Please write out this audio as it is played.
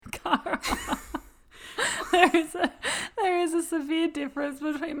there is a severe difference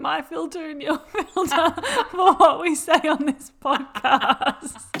between my filter and your filter for what we say on this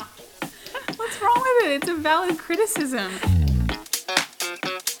podcast. What's wrong with it? It's a valid criticism.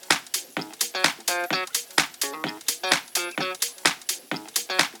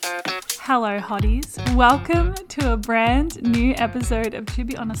 Hello, hotties. Welcome to a brand new episode of To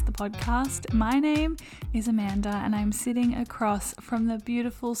Be Honest, the podcast. My name is Amanda, and I'm sitting across from the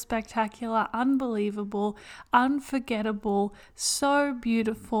beautiful, spectacular, unbelievable, unforgettable, so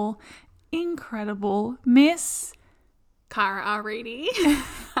beautiful, incredible Miss Cara Aridi.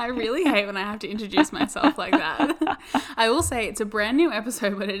 I really hate when I have to introduce myself like that. I will say it's a brand new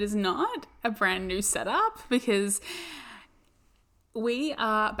episode, but it is not a brand new setup because we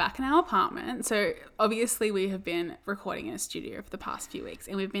are back in our apartment. So obviously we have been recording in a studio for the past few weeks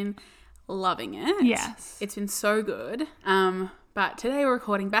and we've been loving it. Yes. It's been so good. But today we're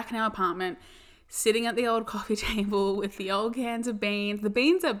recording back in our apartment, sitting at the old coffee table with the old cans of beans. The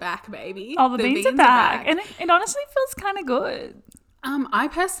beans are back, baby. Oh, the beans are back. And it honestly feels kind of good. I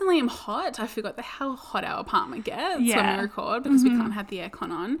personally am hot. I forgot how hot our apartment gets when we record because we can't have the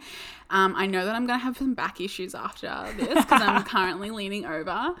aircon on. I know that I'm going to have some back issues after this because I'm currently leaning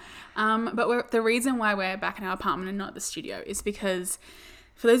over. But the reason why we're back in our apartment and not the studio is because,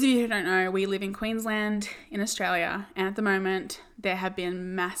 for those of you who don't know, we live in Queensland in Australia, and at the moment there have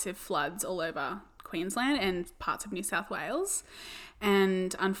been massive floods all over Queensland and parts of New South Wales.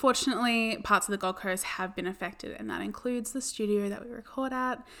 And unfortunately, parts of the Gold Coast have been affected, and that includes the studio that we record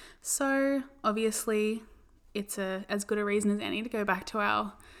at. So obviously, it's as good a reason as any to go back to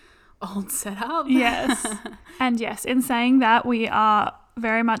our old setup. Yes. And yes, in saying that, we are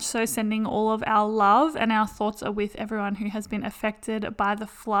very much so sending all of our love, and our thoughts are with everyone who has been affected by the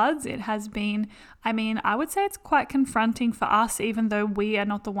floods. It has been, I would say it's quite confronting for us, even though we are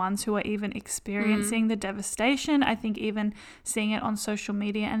not the ones who are even experiencing the devastation. I think even seeing it on social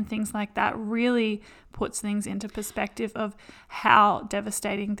media and things like that really puts things into perspective of how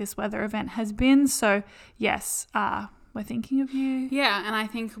devastating this weather event has been. So yes, we're thinking of you. Yeah, and I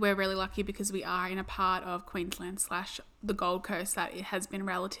think we're really lucky because we are in a part of Queensland / the Gold Coast that it has been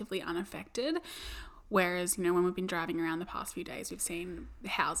relatively unaffected. Whereas, when we've been driving around the past few days, we've seen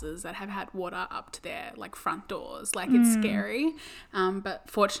houses that have had water up to their front doors. It's scary. But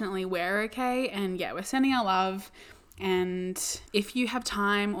fortunately, we're okay. And yeah, we're sending our love. And if you have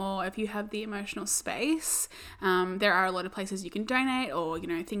time or if you have the emotional space, there are a lot of places you can donate or,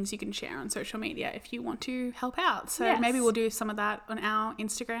 things you can share on social media if you want to help out. So maybe we'll do some of that on our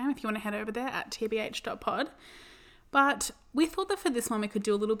Instagram if you want to head over there at tbh.pod. But we thought that for this one we could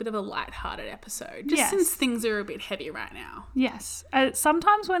do a little bit of a lighthearted episode, since things are a bit heavy right now. Yes.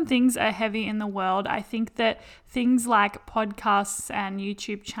 Sometimes when things are heavy in the world, I think that things like podcasts and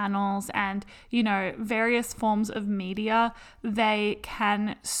YouTube channels and, various forms of media, they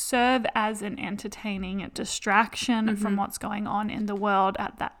can serve as an entertaining distraction from what's going on in the world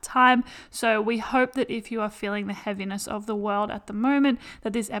at that time. So we hope that if you are feeling the heaviness of the world at the moment,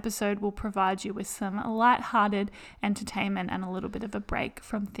 that this episode will provide you with some lighthearted entertainment and a little bit of a break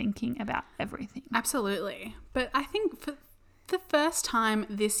from thinking about everything. Absolutely. But I think for the first time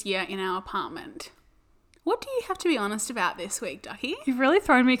this year in our apartment, what do you have to be honest about this week, Ducky? You've really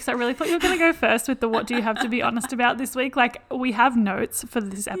thrown me because I really thought you were going to go first with the what do you have to be honest about this week. We have notes for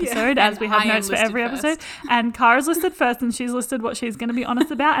this episode as we have notes for every episode. And Cara's listed first and she's listed what she's going to be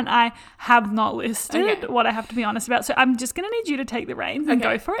honest about, and I have not listed what I have to be honest about. So I'm just going to need you to take the reins and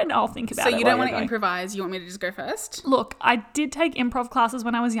go for it, and I'll think about it. So you don't want to improvise. You want me to just go first? Look, I did take improv classes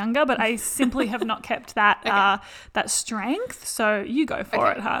when I was younger, but I simply have not kept that that strength. So you go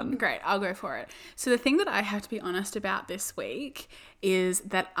for it, hun. Great. I'll go for it. So the thing that I have to be honest about this week is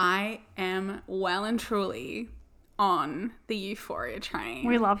that I am well and truly on the euphoria train.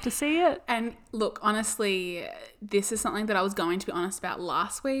 We love to see it. And look, honestly, this is something that I was going to be honest about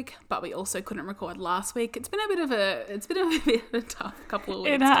last week, but we also couldn't record last week. It's been a bit of a tough couple of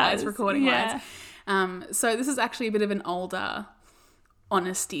weeks, guys, recording wise. So this is actually a bit of an older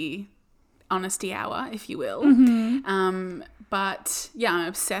honesty hour, if you will. But yeah, I'm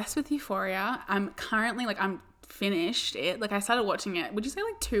obsessed with Euphoria. I'm currently I'm finished it. I started watching it, would you say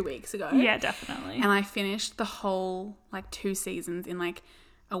 2 weeks ago? Yeah, definitely. And I finished the whole 2 seasons in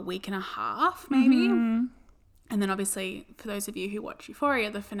a week and a half, maybe. And then obviously for those of you who watch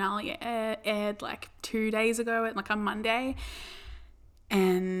Euphoria, the finale aired 2 days ago, on Monday.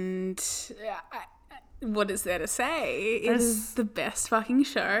 And what is there to say? It is the best fucking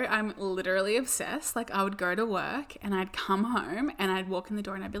show. I'm literally obsessed. I would go to work and I'd come home and I'd walk in the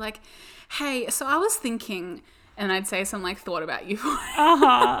door and I'd be like, hey, so I was thinking, and I'd say some thought about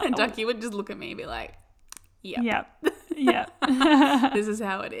Euphoria. And Ducky would just look at me and be like, Yep. Yep. This is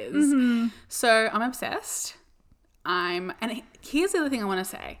how it is. So I'm obsessed. And here's the other thing I want to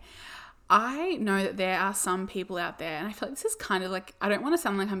say. I know that there are some people out there, and I feel like this is kind of like, I don't want to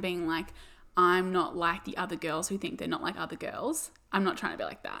sound like I'm being like, I'm not like the other girls who think they're not like other girls. I'm not trying to be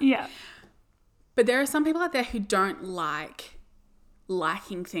like that. Yeah. But there are some people out there who don't like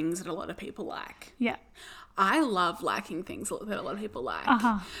liking things that a lot of people like. Yeah. I love liking things that a lot of people like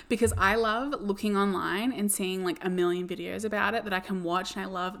because I love looking online and seeing like a million videos about it that I can watch, and I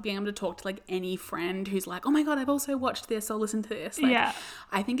love being able to talk to like any friend who's like, oh my God, I've also watched this or listened to this. Like, yeah.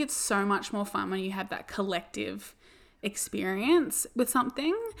 I think it's so much more fun when you have that collective experience with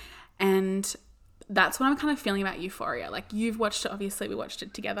something, and that's what I'm kind of feeling about Euphoria. Like, you've watched it, obviously we watched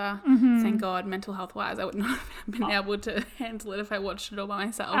it together. Thank God, mental health wise, I would not have been able to handle it if I watched it all by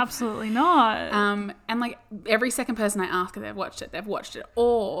myself. Absolutely not. And like every second person I ask if they've watched it,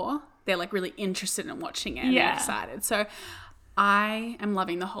 or they're like really interested in watching it and they're excited. So I am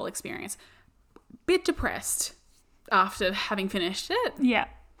loving the whole experience. Bit depressed after having finished it. Yeah.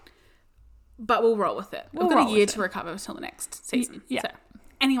 But we'll roll with it. We've got a year to recover until the next season. Yeah. So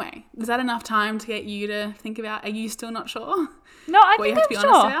anyway, is that enough time to get you to think about, are you still not sure? No, I What you think have I'm to be sure.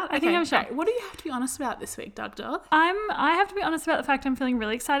 honest about? I think I'm sure. Great. What do you have to be honest about this week, Doug Dog? I have to be honest about the fact I'm feeling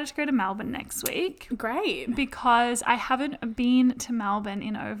really excited to go to Melbourne next week. Great. Because I haven't been to Melbourne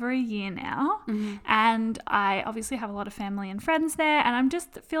in over a year now. And I obviously have a lot of family and friends there. And I'm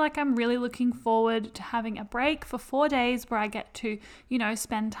just feel like I'm really looking forward to having a break for 4 days where I get to, you know,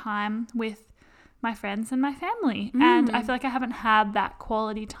 spend time with my friends and my family. And I feel like I haven't had that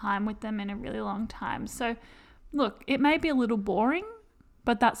quality time with them in a really long time. So look, it may be a little boring,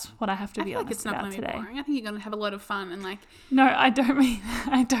 but that's what I have to be honest about today. It's not going to be boring. I think you're going to have a lot of fun and like. No, I don't mean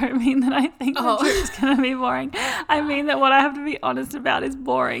that I think the trip's going to be boring. I mean that what I have to be honest about is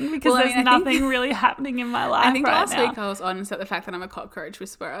boring because there's nothing really happening in my life. I think right last now. week I was honest about the fact that I'm a cockroach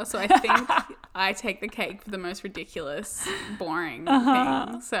whisperer, so I think I take the cake for the most ridiculous, boring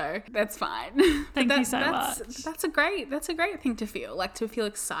thing. So that's fine. Thank you so much. That's a great thing to feel, like to feel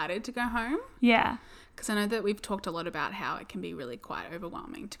excited to go home. Yeah. Because I know that we've talked a lot about how it can be really quite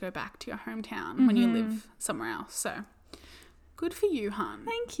overwhelming to go back to your hometown when you live somewhere else. So good for you, hun.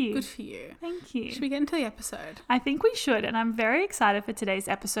 Thank you. Good for you. Thank you. Should we get into the episode? I think we should, and I'm very excited for today's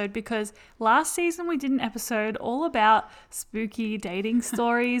episode because last season we did an episode all about spooky dating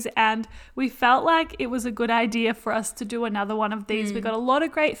stories, and we felt like it was a good idea for us to do another one of these. We got a lot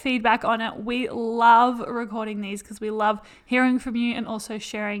of great feedback on it. We love recording these because we love hearing from you and also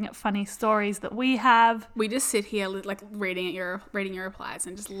sharing funny stories that we have. We just sit here like reading your replies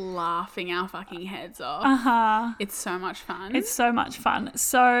and just laughing our fucking heads off. It's so much fun. It's so much fun.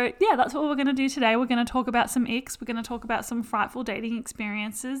 So yeah, that's what we're going to do today. We're going to talk about some icks. We're going to talk about some frightful dating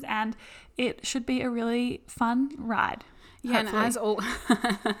experiences, and it should be a really fun ride. Yeah, hopefully.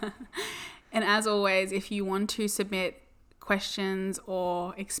 and as always, if you want to submit questions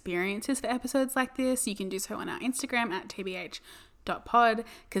or experiences for episodes like this, you can do so on our Instagram at tbh.pod,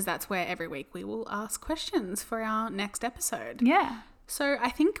 because that's where every week we will ask questions for our next episode. Yeah. So I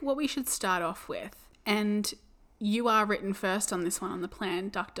think what we should start off with, and you are written first on this one on the plan,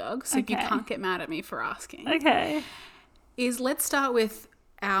 Duck Dog, so you can't get mad at me for asking. Okay. Is let's start with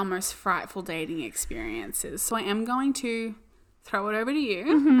our most frightful dating experiences. So I am going to throw it over to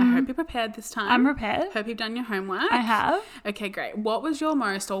you. I hope you're prepared this time. I'm prepared. Hope you've done your homework. I have. Okay, great. What is your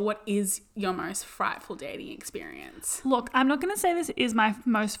most frightful dating experience? Look, I'm not going to say this is my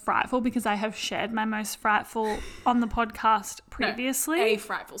most frightful because I have shared my most frightful on the podcast previously. No,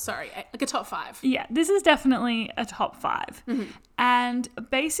 like a top 5. Yeah, this is definitely a top 5. And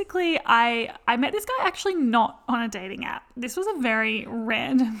basically, I met this guy actually not on a dating app. This was a very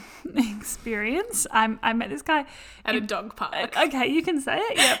random experience. I met this guy at a dog park. Okay, you can say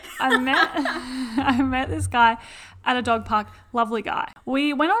it. Yep. I met this guy at a dog park. Lovely guy.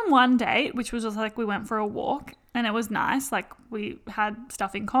 We went on one date, which was just like we went for a walk, and it was nice. Like we had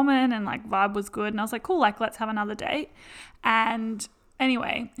stuff in common and like vibe was good. And I was like, cool, like let's have another date. And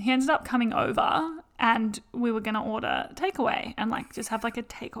anyway, he ended up coming over and we were going to order takeaway and like just have like a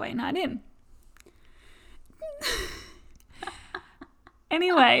takeaway night in.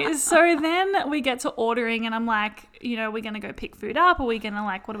 Anyway, so then we get to ordering and I'm like, you know, we're going to go pick food up. Are we going to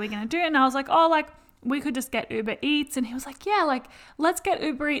like, what are we going to do? And I was like, oh, like we could just get Uber Eats. And he was like, yeah, like let's get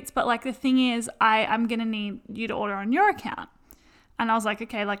Uber Eats. But like the thing is I'm going to need you to order on your account. And I was like,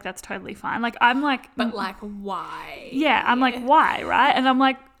 okay, like that's totally fine. Like I'm like, but like why? Yeah, I'm like, why, right? And I'm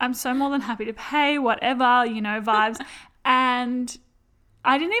like, I'm so more than happy to pay, whatever, you know, vibes. And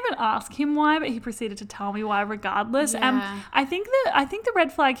I didn't even ask him why, but he proceeded to tell me why regardless. Yeah. I think the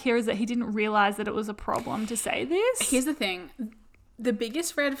red flag here is that he didn't realize that it was a problem to say this. Here's the thing. The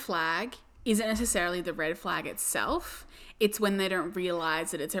biggest red flag isn't necessarily the red flag itself. It's when they don't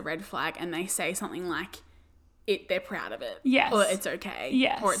realize that it's a red flag and they say something like they're proud of it. Yes. Or it's okay.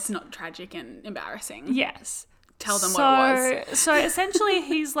 Yes. Or it's not tragic and embarrassing. Yes. Tell them what it was. So essentially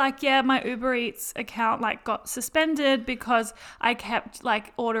he's like, yeah, my Uber Eats account like got suspended because I kept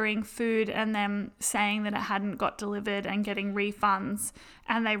like ordering food and then saying that it hadn't got delivered and getting refunds,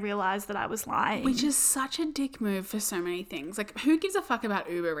 and they realized that I was lying. Which is such a dick move for so many things. Like, who gives a fuck about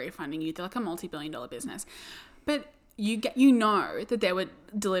Uber refunding you? They're like a multi-billion-dollar business. But you know that there were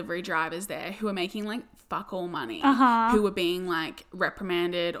delivery drivers there who were making like fuck all money, who were being like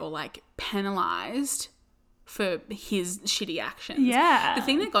reprimanded or like penalized for his shitty actions. Yeah. The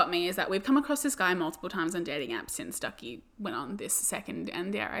thing that got me is that we've come across this guy multiple times on dating apps since Ducky went on this second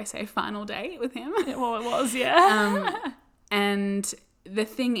and, dare I say, final date with him. Well, it was, yeah. And the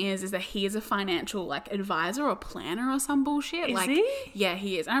thing is that he is a financial like advisor or planner or some bullshit. Is like, he? Yeah,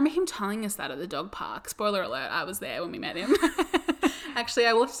 he is. I remember him telling us that at the dog park. Spoiler alert, I was there when we met him. Actually,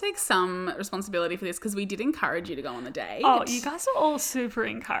 I will have to take some responsibility for this because we did encourage you to go on the date. Oh, you guys are all super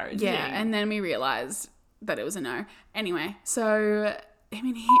encouraging. Yeah, and then we realised that it was a no. Anyway, so, I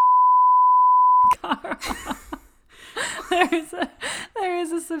mean, there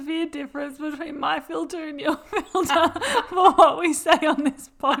is a severe difference between my filter and your filter for what we say on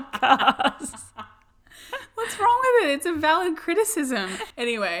this podcast. What's wrong with it? It's a valid criticism.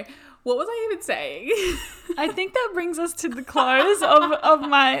 Anyway, what was I even saying? I think that brings us to the close of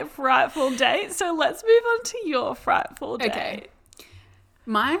my frightful date. So let's move on to your frightful date. Okay.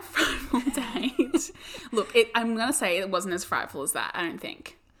 My frightful date. Look, I'm going to say it wasn't as frightful as that, I don't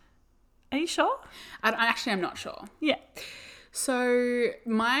think. Are you sure? I'm not sure. Yeah. So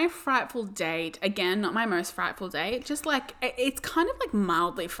my frightful date, again, not my most frightful date, just like, it's kind of like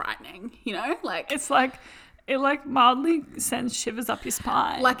mildly frightening, you know? Like, It's like, it like mildly sends shivers up your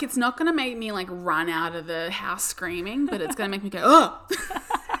spine. like it's not going to make me like run out of the house screaming, but it's going to make me go, oh!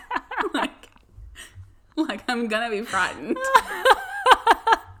 like I'm going to be frightened.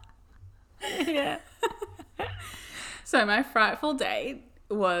 Yeah. So my frightful date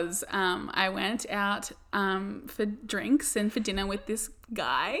was I went out for drinks and for dinner with this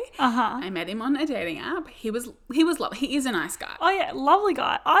guy. I met him on a dating app. He was lovely. He is a nice guy. Oh yeah, lovely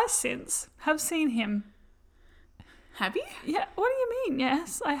guy. I since have seen him. Have you? Yeah. What do you mean?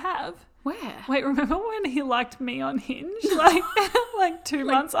 Yes, I have. Where? Wait, remember when he liked me on Hinge? Like 2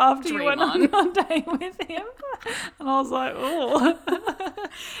 months after you went on a date with him? And I was like, oh.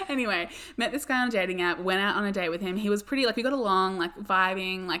 Anyway, met this guy on a dating app, went out on a date with him. He was pretty, like, we got along, like,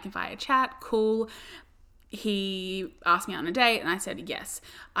 vibing, like, via chat, cool. He asked me out on a date, and I said yes.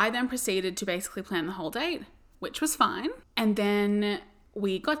 I then proceeded to basically plan the whole date, which was fine. And then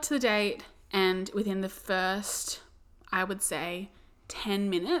we got to the date, and within the first, I would say, 10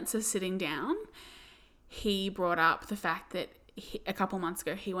 minutes of sitting down, he brought up the fact that a couple months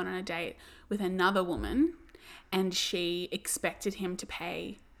ago he went on a date with another woman and she expected him to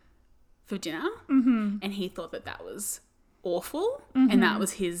pay for dinner, and he thought that was awful, and that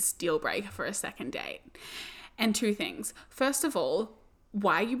was his deal breaker for a second date. And two things. First of all,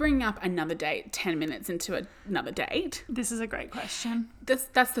 why are you bringing up another date 10 minutes into another date? This is a great question.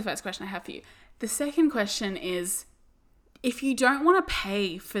 That's the first question I have for you. The second question is, if you don't want to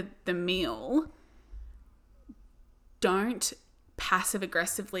pay for the meal, don't passive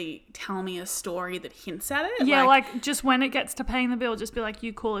aggressively tell me a story that hints at it. Yeah, like just when it gets to paying the bill, just be like,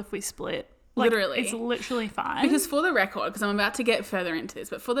 you cool if we split. Like, literally. It's literally fine. Because for the record, because I'm about to get further into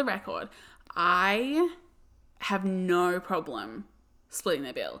this, but for the record, I have no problem splitting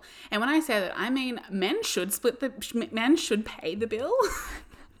the bill. And when I say that, I mean men should pay the bill.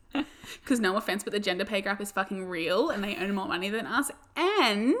 Because no offense, but the gender pay gap is fucking real and they earn more money than us.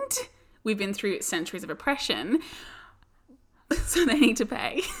 And we've been through centuries of oppression. So they need to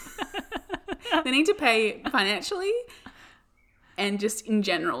pay. They need to pay financially and just in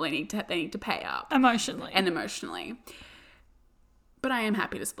general they need to pay up. Emotionally. And emotionally. But I am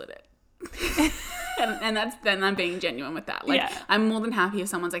happy to split it. and then I'm being genuine with that. Like, yeah. I'm more than happy if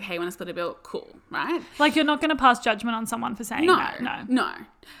someone's like, hey, want to split a bill? Cool, right? Like, you're not going to pass judgment on someone for saying that. No.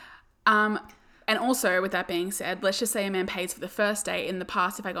 And also, with that being said, let's just say a man pays for the first date. In the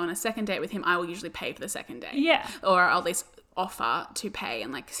past, if I go on a second date with him, I will usually pay for the second date. Yeah. Or I'll at least offer to pay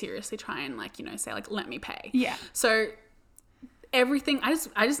and, like, seriously try and, like, you know, say, like, let me pay. Yeah. So everything, I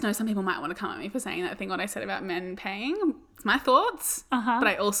just know some people might want to come at me for saying that thing, what I said about men paying. It's my thoughts. But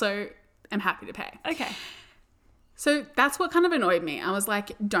I also am happy to pay. Okay. So that's what kind of annoyed me. I was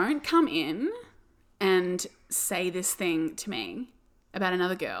like, don't come in and say this thing to me about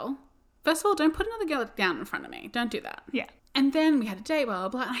another girl. First of all, don't put another girl down in front of me. Don't do that. Yeah. And then we had a date, blah, blah,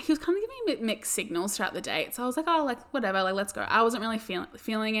 blah. And he was kind of giving me mixed signals throughout the date. So I was like, oh, like, whatever, like, let's go. I wasn't really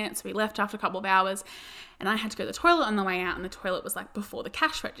feeling it. So we left after a couple of hours. And I had to go to the toilet on the way out. And the toilet was, like, before the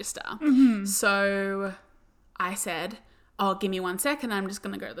cash register. Mm-hmm. So I said, oh, give me 1 second. I'm just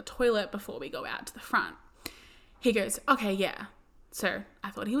going to go to the toilet before we go out to the front. He goes, okay, yeah. So I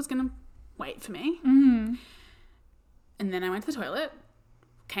thought he was going to wait for me. Mm-hmm. And then I went to the toilet,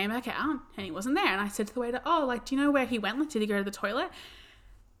 came back out, and he wasn't there. And I said to the waiter, oh, like, do you know where he went? Like, did he go to the toilet?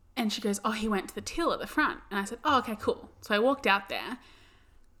 And she goes, oh, he went to the till at the front. And I said, oh, okay, cool. So I walked out there,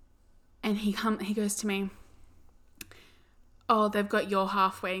 and he goes to me, oh, they've got your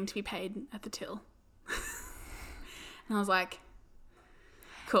half waiting to be paid at the till. And I was like,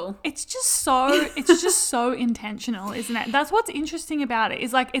 cool. It's just so intentional, isn't it? That's what's interesting about it,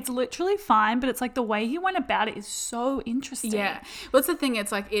 is like, it's literally fine, but it's like the way he went about it is so interesting. Yeah. What's the thing? It's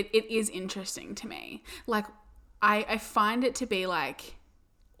like, it is interesting to me. Like, I find it to be like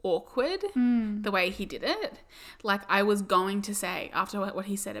awkward the way he did it. Like, I was going to say, after what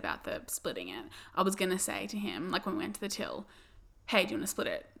he said about the splitting it, I was going to say to him, like when we went to the till, hey, do you want to split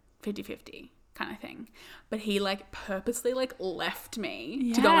it 50-50? Kind of thing. But he like purposely like left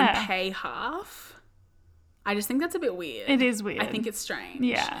me to go and pay half. I just think that's a bit weird. It is weird. I think it's strange.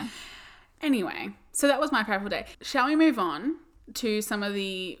 Yeah. Anyway, so that was my prideful day. Shall we move on to some of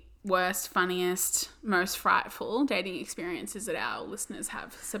the worst, funniest, most frightful dating experiences that our listeners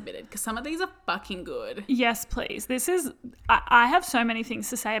have submitted? Because some of these are fucking good. Yes, please. I have so many things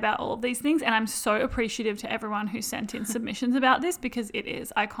to say about all of these things, and I'm so appreciative to everyone who sent in submissions about this, because it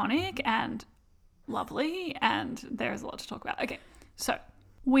is iconic and lovely, and there's a lot to talk about. Okay, so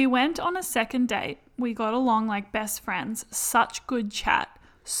we went on a second date. We got along like best friends. Such good chat.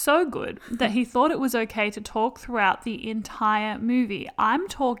 So good that he thought it was okay to talk throughout the entire movie. I'm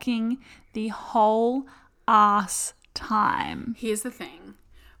talking the whole ass time. Here's the thing.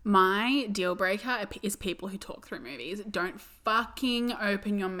 My deal breaker is people who talk through movies. Don't fucking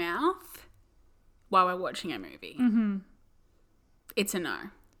open your mouth while we're watching a movie. Mm-hmm. It's a no.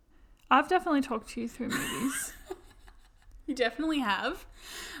 I've definitely talked to you through movies. You definitely have.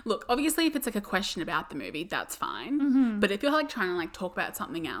 Look, obviously if it's like a question about the movie, that's fine. Mm-hmm. But if you're like trying to like talk about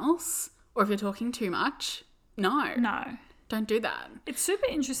something else, or if you're talking too much, no. Don't do that. It's super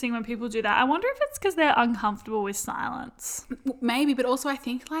interesting when people do that. I wonder if it's because they're uncomfortable with silence. Maybe, but also I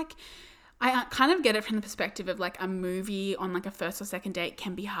think like I kind of get it from the perspective of like a movie on like a first or second date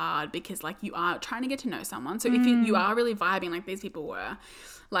can be hard because like you are trying to get to know someone. So if you are really vibing like these people were,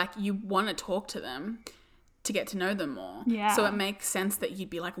 like you want to talk to them to get to know them more. Yeah. So it makes sense that you'd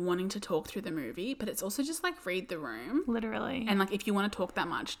be like wanting to talk through the movie, but it's also just like read the room. Literally. And like if you want to talk that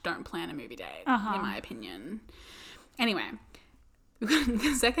much, don't plan a movie date, in my opinion. Anyway,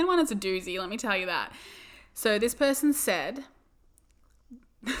 the second one is a doozy, let me tell you that. So this person said,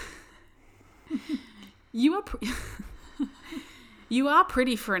 you are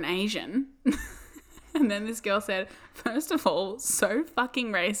pretty for an Asian. And then this girl said, first of all, so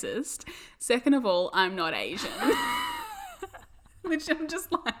fucking racist. Second of all, I'm not Asian. Which I'm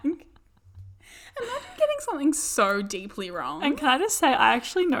just like, imagine getting something so deeply wrong. And can I just say, I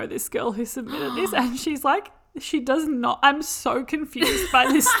actually know this girl who submitted this, and she's like, she does not, I'm so confused by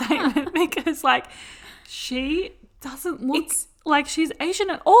this statement, because like, she doesn't look like she's Asian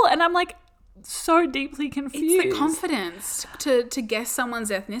at all. And I'm like, so deeply confused. It's the confidence to guess someone's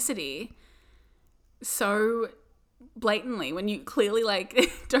ethnicity so blatantly when you clearly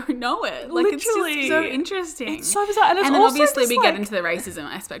like don't know it. Like literally. It's just so interesting. It's so bizarre. And then also obviously we get into the racism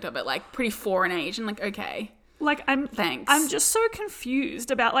aspect of it, like pretty for an Asian, like okay. Like thanks. I'm just so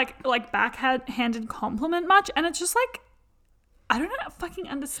confused about like backhanded compliment much, and it's just like I don't fucking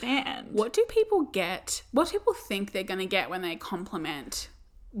understand. What do people get? What do people think they're gonna get when they compliment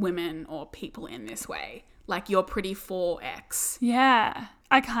women or people in this way? Like you're pretty for X. Yeah.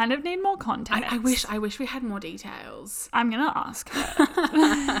 I kind of need more context. I wish we had more details. I'm going to ask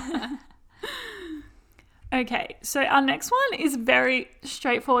her. Okay, so our next one is very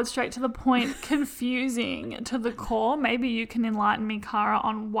straightforward, straight to the point, confusing to the core. Maybe you can enlighten me, Cara,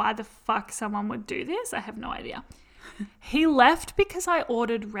 on why the fuck someone would do this. I have no idea. He left because I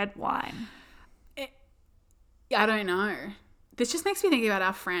ordered red wine. I don't know. this just makes me think about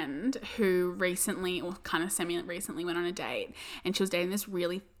our friend who recently, or kind of semi-recently, went on a date, and she was dating this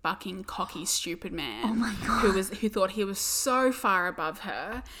really fucking cocky, stupid man. Oh my God. Who thought he was so far above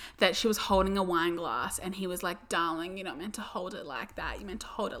her that she was holding a wine glass, and he was like, darling, you're not meant to hold it like that. You're meant to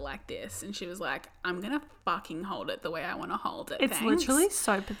hold it like this. And she was like, I'm gonna fucking hold it the way I want to hold it. It's thanks. literally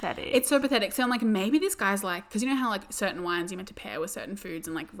so pathetic. It's so pathetic. So I'm like, maybe this guy's like, because you know how like certain wines you're meant to pair with certain foods,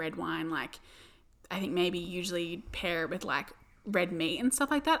 and like red wine, like I think maybe usually you'd pair it with like red meat and stuff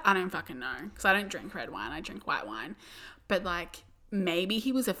like that. I don't fucking know, because I don't drink red wine. I drink white wine. But like, maybe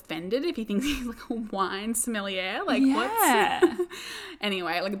he was offended if he thinks he's like a wine sommelier. Like, what's...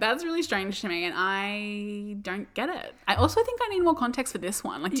 Anyway, like, that's really strange to me, and I don't get it. I also think I need more context for this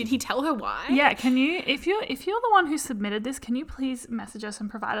one. Like, did he tell her why? Yeah, can you, if you're the one who submitted this, can you please message us and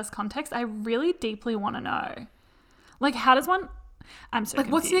provide us context? I really deeply want to know. Like, how does one... I'm so like,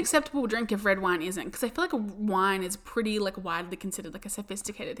 confused. what's the acceptable drink if red wine isn't? Because I feel like a wine is pretty like widely considered like a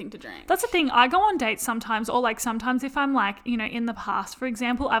sophisticated thing to drink. That's the thing. I go on dates sometimes, or like sometimes if I'm like, you know, in the past, for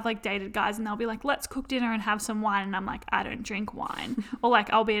example, I've like dated guys and they'll be like, let's cook dinner and have some wine. And I'm like, I don't drink wine. Or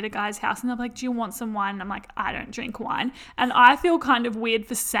like I'll be at a guy's house and they'll be like, do you want some wine? And I'm like, I don't drink wine. And I feel kind of weird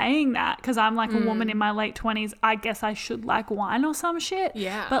for saying that because I'm like a woman in my late 20s. I guess I should like wine or some shit.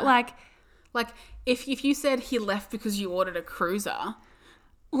 Yeah. But like if you said he left because you ordered a cruiser...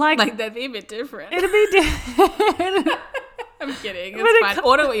 Like that'd be a bit different. it'd be different. I'm kidding. It's fine.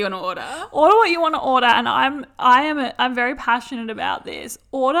 Order what you want to order. Order what you want to order, and I'm very passionate about this.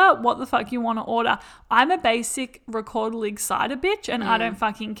 Order what the fuck you want to order. I'm a basic record league cider bitch, and I don't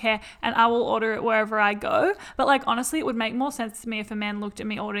fucking care, and I will order it wherever I go. But like honestly, it would make more sense to me if a man looked at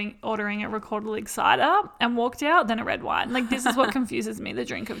me ordering a record league cider and walked out than a red wine. Like this is what confuses me, the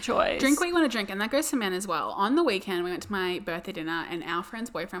drink of choice. Drink what you want to drink, and that goes to men as well. On the weekend, we went to my birthday dinner, and our friend's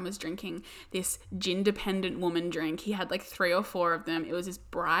boyfriend was drinking this gin-dependent woman drink. He had like 3 or 4 of them. It was this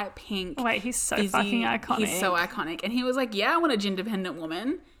bright pink. Wait, he's so fizzy, fucking iconic. He's so iconic. And he was like, yeah, I want a gin-dependent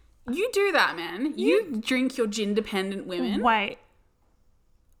woman. You do that, man. You drink your gin-dependent women. Wait.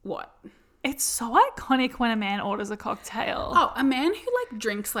 What? It's so iconic when a man orders a cocktail. Oh, a man who like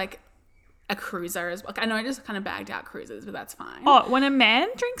drinks like a cruiser as well. I know I just kind of bagged out cruisers, but that's fine. Oh, when a man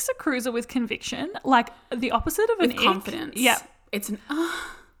drinks a cruiser with conviction, like the opposite of an With confidence. Yeah. It's an...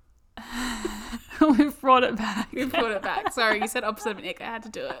 We've brought it back. We've brought it back. Sorry, you said opposite of an ick. I had to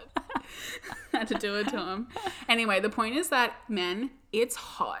do it. I had to do it to him. Anyway, the point is that, men, it's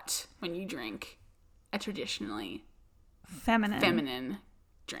hot when you drink a traditionally feminine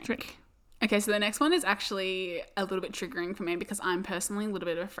drink. Okay, so the next one is actually a little bit triggering for me because I'm personally a little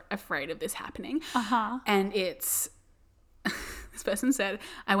bit afraid of this happening. And it's... This person said,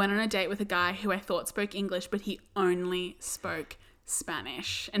 I went on a date with a guy who I thought spoke English, but he only spoke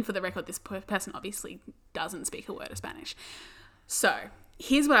Spanish. And for the record, this person obviously doesn't speak a word of Spanish. So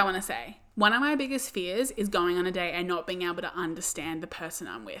here's what I want to say. One of my biggest fears is going on a date and not being able to understand the person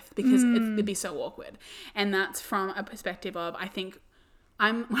I'm with because it'd be so awkward. And that's from a perspective of, I think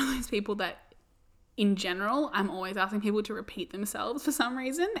I'm one of those people that in general, I'm always asking people to repeat themselves for some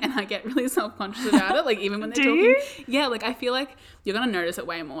reason, and I get really self-conscious about it. Like even when they're talking, you? Yeah, like I feel like you're gonna notice it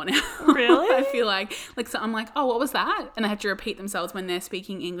way more now. Really? I feel like so I'm like, oh, what was that? And they have to repeat themselves when they're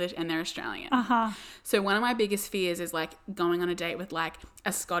speaking English and they're Australian. So one of my biggest fears is like going on a date with like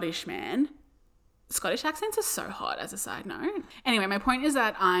a Scottish man. Scottish accents are so hot, as a side note. Anyway, my point is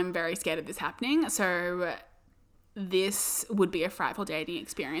that I'm very scared of this happening. So this would be a frightful dating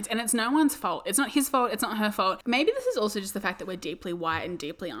experience, and it's no one's fault. It's not his fault. It's not her fault. Maybe this is also just the fact that we're deeply white and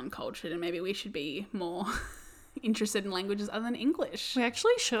deeply uncultured, and maybe we should be more interested in languages other than English. We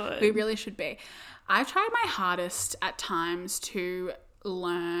actually should. We really should be. I've tried my hardest at times to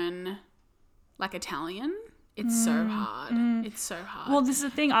learn like Italian. It's so hard. It's so hard. Well, this is the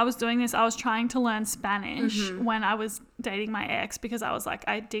thing. I was doing this. I was trying to learn Spanish when I was dating my ex because I was like,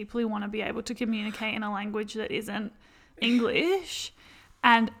 I deeply want to be able to communicate in a language that isn't English.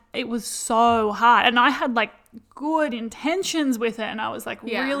 And it was so hard. And I had like good intentions with it. And I was like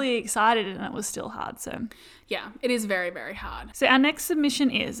really excited, and it was still hard. So yeah, it is very, very hard. So our next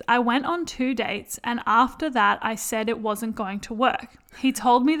submission is, I went on 2 dates, and after that I said it wasn't going to work. He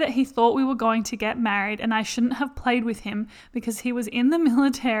told me that he thought we were going to get married and I shouldn't have played with him because he was in the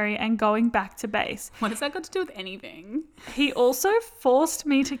military and going back to base. What has that got to do with anything? He also forced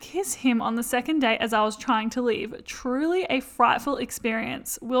me to kiss him on the second date as I was trying to leave. Truly a frightful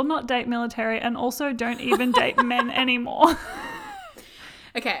experience. Will not date military, and also don't even date men anymore.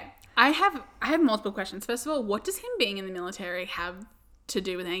 Okay, I have multiple questions. First of all, what does him being in the military have to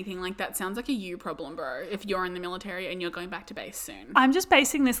do with anything like that. Sounds like a you problem, bro, if you're in the military and you're going back to base soon. I'm just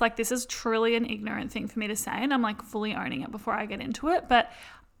basing this, like, this is truly an ignorant thing for me to say, and I'm like fully owning it before I get into it. But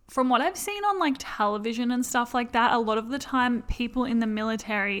from what I've seen on like television and stuff like that, a lot of the time people in the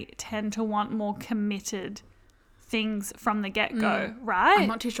military tend to want more committed things from the get-go, right? I'm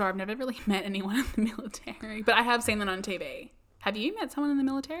not too sure. I've never really met anyone in the military, but I have seen them on TV. Have you met someone in the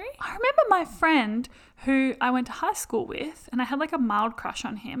military? I remember my friend who I went to high school with, and I had like a mild crush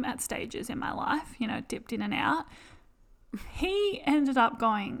on him at stages in my life, you know, dipped in and out. He ended up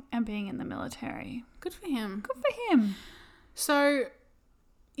going and being in the military. Good for him. Good for him. So,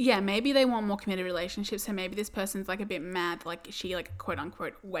 yeah, maybe they want more committed relationships. So maybe this person's like a bit mad, like she like quote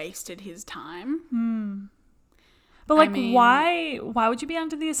unquote wasted his time. But like, why would you be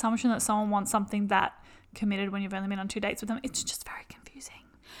under the assumption that someone wants something that committed when you've only been on 2 dates with them? It's just very confusing.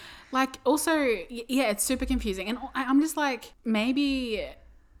 Like, also, yeah, it's super confusing. And I'm just like, maybe,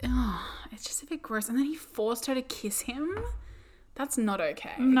 it's just a bit gross. And then he forced her to kiss him. That's not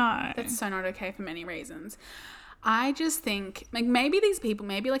okay. No. That's so not okay for many reasons. I just think, like, maybe these people,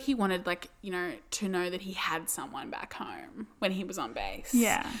 maybe, like, he wanted, like, you know, to know that he had someone back home when he was on base.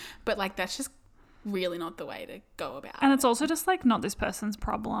 Yeah. But, like, that's just really not the way to go about it. And it's also just, like, not this person's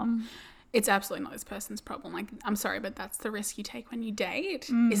problem. It's absolutely not this person's problem. Like, I'm sorry, but that's the risk you take when you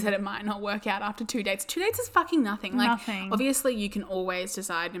date, is that it might not work out after 2 dates. 2 dates is fucking nothing. Like, Nothing. Obviously, you can always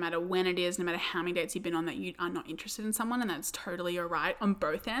decide, no matter when it is, no matter how many dates you've been on, that you are not interested in someone, and that's totally your right on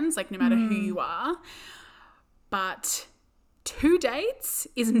both ends, like, no matter who you are. But 2 dates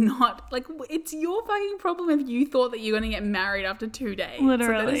is not, like, it's your fucking problem if you thought that you're going to get married after 2 dates.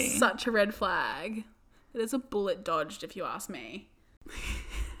 Literally. Like, that is such a red flag. It is a bullet dodged, if you ask me.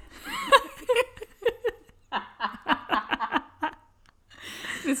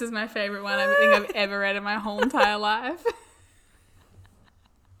 This is my favorite one I think I've ever read in my whole entire life.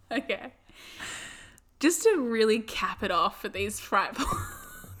 Okay. Just to really cap it off for these frightful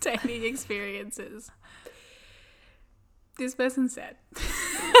dating experiences. This person said,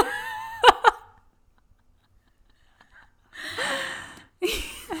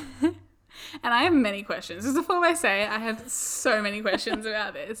 and I have many questions. Just before I say it, I have so many questions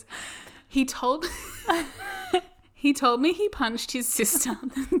about this. He told me he punched his sister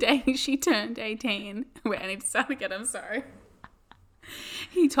the day she turned 18. Wait, I need to start again. I'm sorry.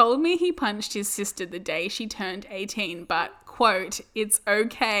 He told me he punched his sister the day she turned 18, but, quote, it's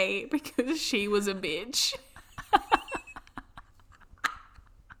okay because she was a bitch.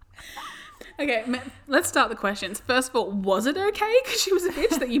 Okay, let's start the questions. First of all, was it okay because she was a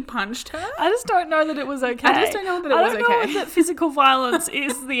bitch that you punched her? I just don't know that it was okay. I just don't know that it was okay. I don't know that physical violence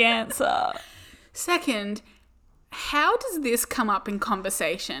is the answer. Second, how does this come up in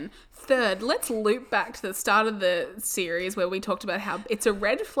conversation? Third, let's loop back to the start of the series where we talked about how it's a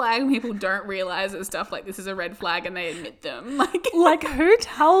red flag when people don't realize that stuff like this is a red flag and they admit them. Like, who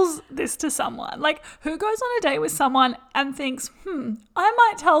tells this to someone? Like, who goes on a date with someone and thinks, I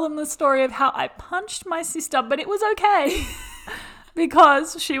might tell them the story of how I punched my sister, but it was okay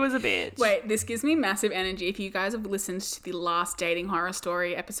because she was a bitch. Wait, this gives me massive energy. If you guys have listened to the last dating horror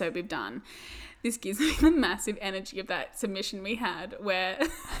story episode we've done, this gives me the massive energy of that submission we had where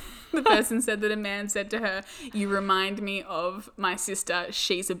the person said that a man said to her, you remind me of my sister,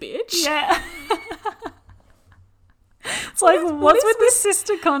 she's a bitch. Yeah. It's like, what's with this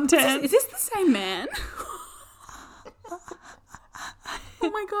sister content? Is this the same man? Oh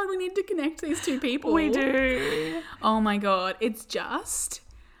my God, we need to connect these two people. We do. Oh my God, it's just...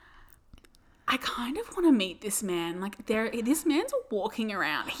 I kind of want to meet this man. Like, this man's walking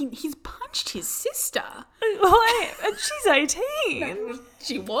around. He's punched his sister. Wait, and she's 18.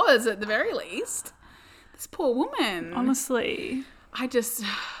 She was, at the very least. This poor woman. Honestly.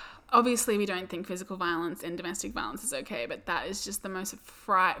 Obviously, we don't think physical violence and domestic violence is okay, but that is just the most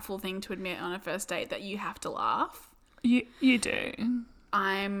frightful thing to admit on a first date, that you have to laugh. You do.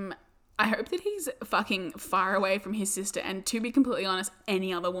 I hope that he's fucking far away from his sister and, to be completely honest,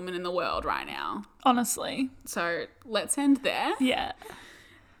 any other woman in the world right now. Honestly. So let's end there. Yeah.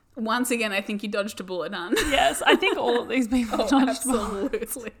 Once again, I think you dodged a bullet, hun. Yes, I think all of these people dodged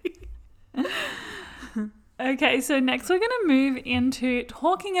absolutely. Okay, so next we're going to move into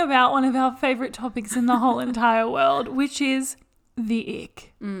talking about one of our favourite topics in the whole entire world, which is the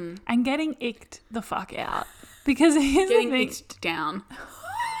ick. And getting icked the fuck out. Because here's the thing. Getting icked down.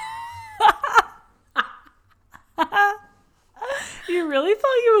 You really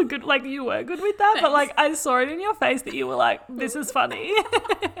thought you were good, like you were good with that, but like I saw it in your face that you were like, this is funny.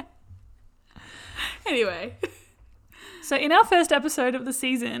 Anyway, So in our first episode of the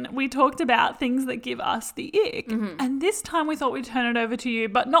season, we talked about things that give us the ick. Mm-hmm. And this time we thought we'd turn it over to you,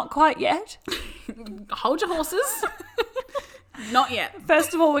 but not quite yet. Hold your horses. Not yet.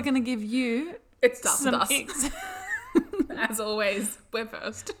 First of all, we're going to give you It starts with some us. icks. As always, we're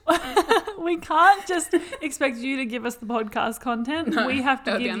first. We can't just expect you to give us the podcast content. No, we have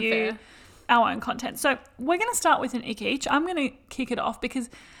to that would be give you unfair. our own content. So we're going to start with an ick each. I'm going to kick it off because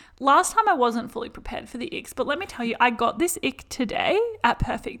last time I wasn't fully prepared for the icks, but let me tell you, I got this ick today at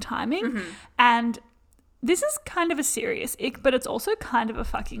perfect timing. Mm-hmm. And this is kind of a serious ick, but it's also kind of a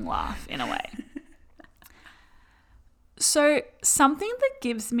fucking laugh in a way. So something that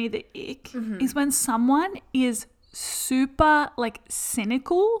gives me the ick Mm-hmm. is when someone is super like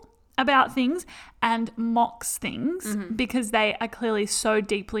cynical about things and mocks things because they are clearly so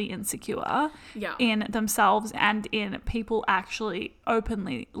deeply insecure Yeah. in themselves and in people actually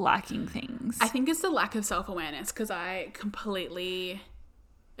openly liking things. I think it's the lack of self-awareness, because I completely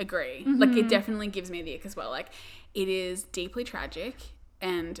agree. Like, it definitely gives me the ick as well. Like, it is deeply tragic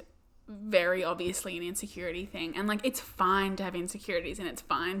and very obviously an insecurity thing. And, like, it's fine to have insecurities and it's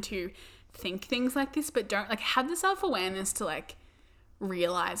fine to think things like this, but don't, like, have the self-awareness to, like,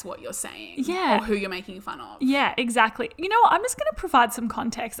 realize what you're saying. Yeah. Or who you're making fun of. Yeah, exactly. You know what? I'm just going to provide some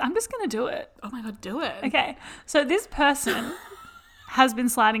context. I'm just going to do it. Oh my God, do it. Okay. So this person has been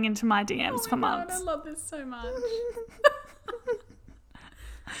sliding into my DMs Oh for my God, months. I love this so much.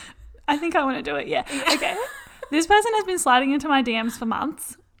 I think I want to do it. Yeah. Okay. This person has been sliding into my DMs for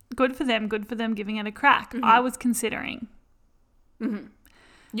months. Good for them. Good for them giving it a crack. I was considering.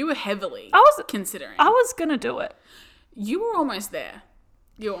 You were heavily I was considering. going to do it. You were almost there.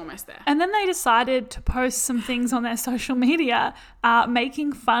 You're almost there. And then they decided to post some things on their social media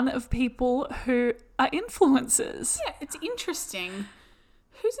making fun of people who are influencers. Yeah, it's interesting.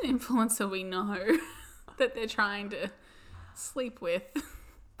 Who's an influencer we know that they're trying to sleep with?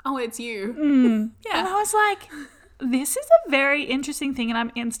 Oh, it's you. And Yeah. I was like, this is a very interesting thing and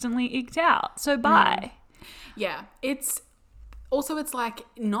I'm instantly icked out. So bye. Yeah. It's like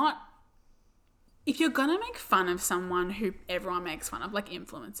not, if you're going to make fun of someone who everyone makes fun of, like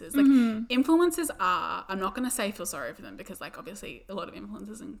influencers, like influencers are, I'm not going to say feel sorry for them because, like, obviously a lot of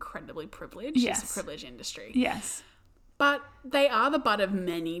influencers are incredibly privileged. Yes. It's a privileged industry. Yes. But they are the butt of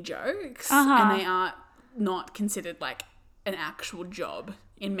many jokes Uh-huh. and they are not considered like an actual job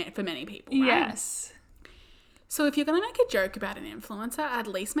for many people, right? Yes. So if you're going to make a joke about an influencer, at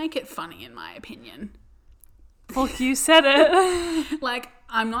least make it funny, in my opinion. Well, you said it. Like,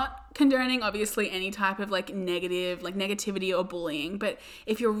 I'm not condoning, obviously, any type of, like, negativity or bullying, but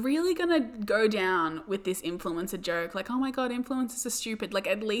if you're really going to go down with this influencer joke, like, oh my God, influencers are stupid, like,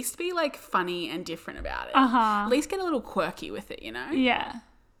 at least be, like, funny and different about it. Uh-huh. At least get a little quirky with it, you know? Yeah.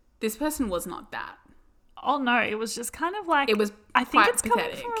 This person was not that. Oh, no. It was just kind of like, It was I think quite it's coming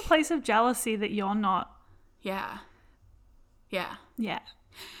pathetic. from a place of jealousy that you're not. Yeah. Yeah. Yeah.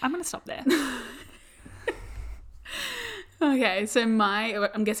 I'm going to stop there. Okay, so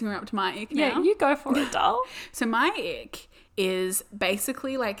I'm guessing we're up to my ick now. Yeah, you go for it, doll. So my ick is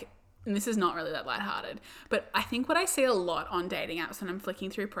basically like, and this is not really that lighthearted, but I think what I see a lot on dating apps when I'm flicking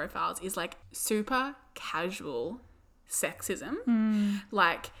through profiles is like super casual sexism.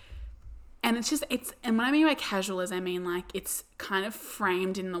 Like, and and what I mean by casual is I mean like it's kind of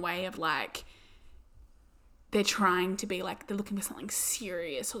framed in the way of like, they're trying to be like, they're looking for something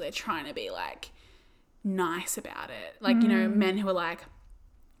serious or they're trying to be like nice about it. Like, you know, men who are like,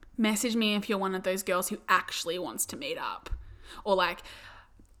 message me if you're one of those girls who actually wants to meet up, or like,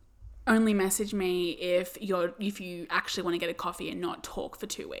 only message me if you actually want to get a coffee and not talk for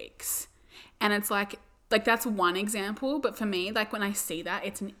 2 weeks. And it's like that's one example, but for me, like when I see that,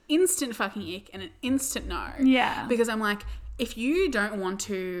 it's an instant fucking ick and an instant no. Yeah. Because I'm like, if you don't want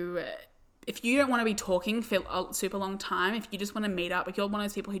to be talking for a super long time, if you just want to meet up, if you're one of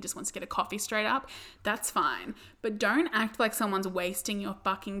those people who just wants to get a coffee straight up, that's fine. But don't act like someone's wasting your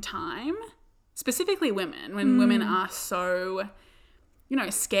fucking time. Specifically women, when women are so, you know,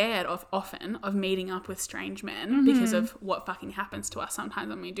 scared often of meeting up with strange men because of what fucking happens to us sometimes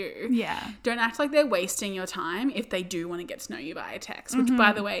when we do. Yeah. Don't act like they're wasting your time if they do want to get to know you via text, which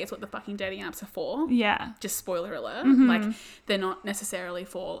by the way is what the fucking dating apps are for. Yeah. Just spoiler alert. Like, they're not necessarily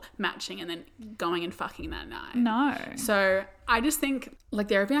for matching and then going and fucking that night. No. So I just think, like,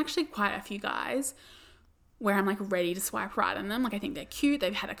 there have been actually quite a few guys where I'm, like, ready to swipe right on them. Like, I think they're cute.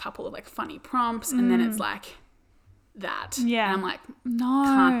 They've had a couple of, like, funny prompts. And then it's, like, that. Yeah. And I'm like, No.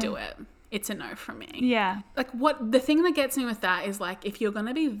 can't do it. It's a no from me. Yeah. Like, the thing that gets me with that is, like, if you're going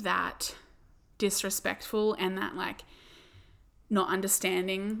to be that disrespectful and that, like, not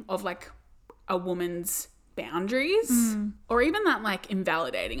understanding of, like, a woman's boundaries or even that like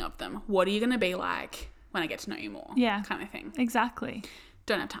invalidating of them. What are you going to be like when I get to know you more? Yeah. Kind of thing. Exactly.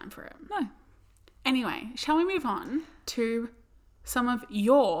 Don't have time for it. No. Anyway, shall we move on to some of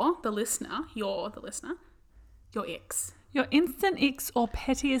your icks? Your instant icks or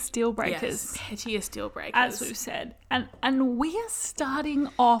pettiest deal breakers. Yes, pettiest deal breakers. As we've said. And we are starting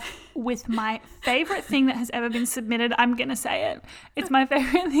off with my favourite thing that has ever been submitted. I'm going to say it. It's my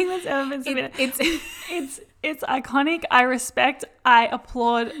favourite thing that's ever been submitted. It's iconic. I respect. I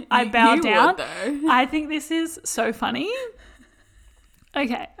applaud. I bow down. Would, though. I think this is so funny.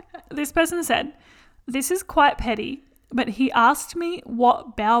 Okay. This person said, "This is quite petty, but he asked me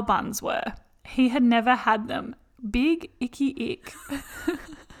what bao buns were. He had never had them. Big icky ick."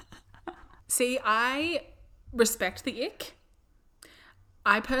 See, I respect the ick.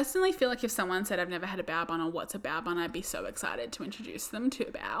 I personally feel like if someone said I've never had a bao bun or what's a bao bun, I'd be so excited to introduce them to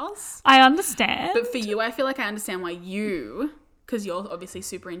baos. I understand. But for you, I feel like I understand why you, because you're obviously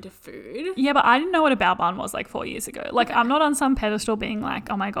super into food. Yeah, but I didn't know what a bao bun was like 4 years ago. Like, I'm not on some pedestal being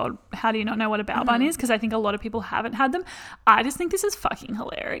like, oh my God, how do you not know what a bao bun is? Because I think a lot of people haven't had them. I just think this is fucking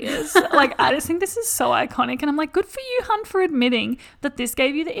hilarious. Like, I just think this is so iconic. And I'm like, good for you, hun, for admitting that this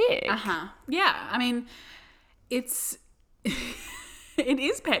gave you the ick. Yeah, I mean, it's... It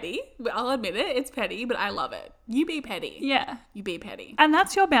is petty. I'll admit it. It's petty, but I love it. You be petty. Yeah. You be petty. And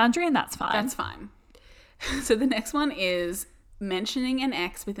that's your boundary and that's fine. That's fine. So the next one is mentioning an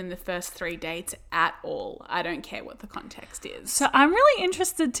ex within the first 3 dates at all. I don't care what the context is. So I'm really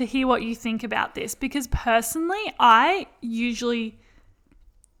interested to hear what you think about this because personally, I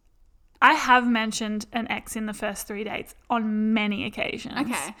have mentioned an ex in the first 3 dates on many occasions.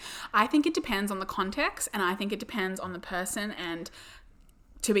 Okay. I think it depends on the context and I think it depends on the person and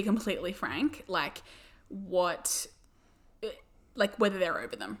to be completely frank, like whether they're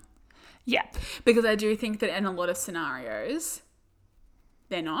over them. Yeah. Because I do think that in a lot of scenarios,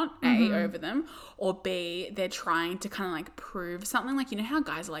 they're not, A, over them, or B, they're trying to kind of like prove something. Like, you know how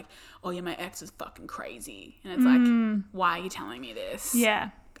guys are like, oh yeah, my ex is fucking crazy. And it's like, why are you telling me this?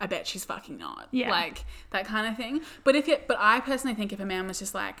 Yeah. I bet she's fucking not. Yeah. Like that kind of thing. But I personally think if a man was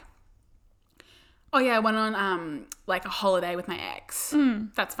just like, oh yeah, I went on like a holiday with my ex,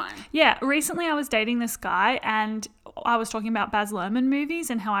 that's fine. Yeah. Recently I was dating this guy and I was talking about Baz Luhrmann movies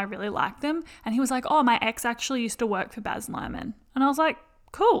and how I really liked them. And he was like, oh, my ex actually used to work for Baz Luhrmann. And I was like,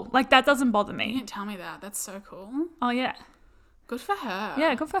 cool. Like that doesn't bother You me. didn't tell me that. That's so cool. Oh yeah. Good for her.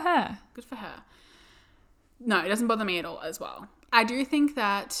 Yeah, good for her. Good for her. No, it doesn't bother me at all as well. I do think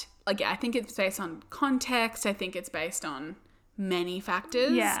that, like, yeah, I think it's based on context. I think it's based on many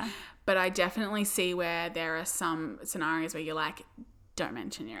factors. Yeah. But I definitely see where there are some scenarios where you're like, don't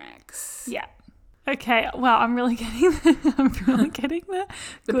mention your ex. Yeah. Okay. Well, I'm really getting the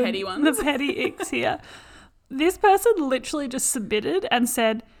petty ones. The petty icks here. This person literally just submitted and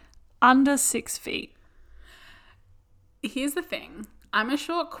said under 6 feet. Here's the thing. I'm a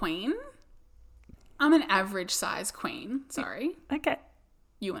short queen. I'm an average size queen. Sorry. Okay.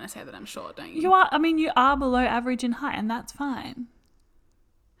 You want to say that I'm short, don't you? You are below average in height and that's fine.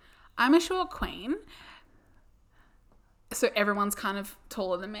 I'm a short queen. So everyone's kind of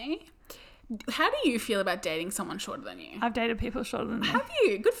taller than me. How do you feel about dating someone shorter than you? I've dated people shorter than me. Have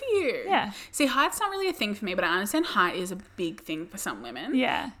you? Good for you. Yeah. See, height's not really a thing for me, but I understand height is a big thing for some women.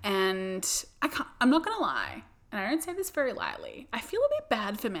 Yeah. And I'm not going to lie, and I don't say this very lightly, I feel a bit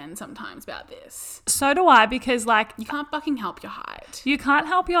bad for men sometimes about this. So do I, because like You can't fucking help your height. you can't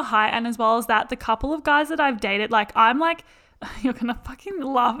help your height, and as well as that, the couple of guys that I've dated, like I'm like, you're gonna fucking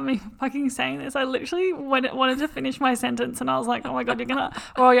laugh at me for fucking saying this. I literally wanted to finish my sentence and I was like, oh my God, you're gonna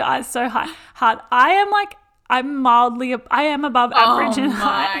roll your eyes so hard. I am above average in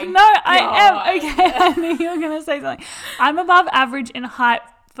height. No, I am. Okay, I knew you were gonna say something. I'm above average in height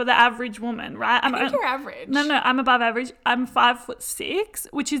for the average woman, right? I think you're average. No, I'm above average. I'm 5'6",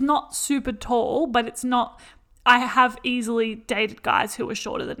 which is not super tall, but it's not. I have easily dated guys who were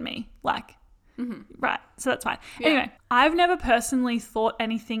shorter than me, like. Right, so that's fine. Yeah. Anyway, I've never personally thought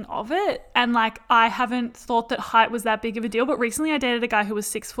anything of it, and like I haven't thought that height was that big of a deal. But recently, I dated a guy who was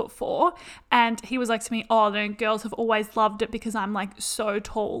 6'4", and he was like to me, "Oh, no, girls have always loved it because I'm like so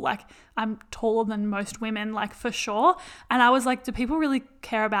tall. Like I'm taller than most women, like for sure." And I was like, "Do people really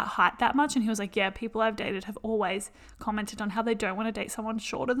care about height that much?" And he was like, "Yeah, people I've dated have always commented on how they don't want to date someone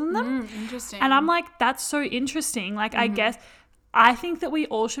shorter than them." Interesting. And I'm like, "That's so interesting." Like, I guess. I think that we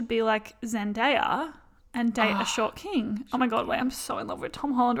all should be like Zendaya and date a short king. Oh my God, wait, I'm so in love with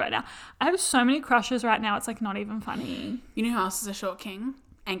Tom Holland right now. I have so many crushes right now, it's like not even funny. You know who else is a short king?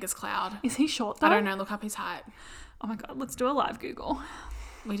 Angus Cloud. Is he short though? I don't know, look up his height. Oh my God, let's do a live Google.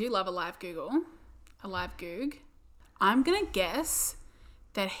 We do love a live Google. A live goog. I'm going to guess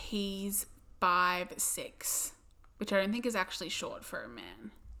that he's 5'6", which I don't think is actually short for a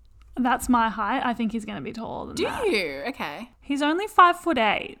man. That's my height. I think he's going to be taller than that. Do you? Okay. He's only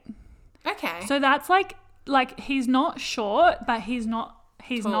 5'8". Okay. So that's like he's not short, but he's not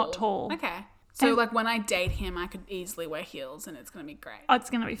tall. Okay. So like when I date him, I could easily wear heels and it's going to be great. Oh, it's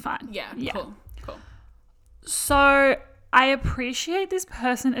going to be fun. Yeah. Cool. So I appreciate this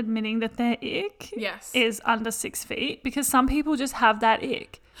person admitting that their ick Yes. is under 6 feet, because some people just have that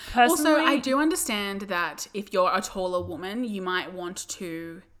ick. Personally, Also, I do understand that if you're a taller woman, you might want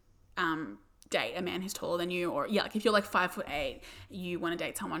to date a man who's taller than you, or like if you're like 5'8", you want to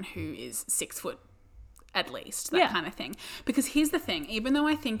date someone who is 6 foot at least, that kind of thing. Because here's the thing, even though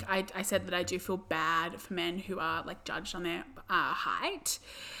I think I said that I do feel bad for men who are like judged on their height,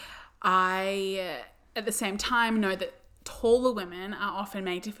 I at the same time know that taller women are often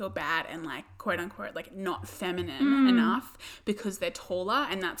made to feel bad and like quote unquote like not feminine enough because they're taller,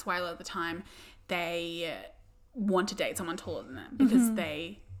 and that's why a lot of the time they want to date someone taller than them, because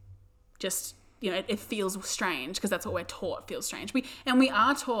they just, you know, it feels strange, because that's what we're taught feels strange. We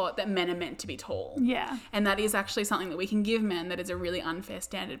are taught that men are meant to be tall. Yeah. And that is actually something that we can give men that is a really unfair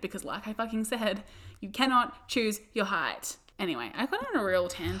standard, because like I fucking said, you cannot choose your height. Anyway, I got on a real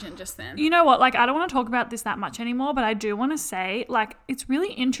tangent just then. You know what? Like, I don't want to talk about this that much anymore, but I do want to say, like, it's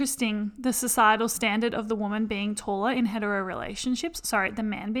really interesting, the societal standard of the woman being taller in hetero relationships. Sorry, the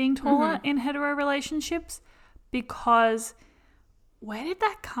man being taller in hetero relationships, because where did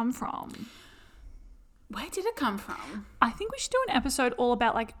that come from? Where did it come from? I think we should do an episode all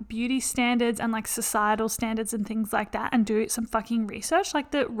about like beauty standards and like societal standards and things like that, and do some fucking research, like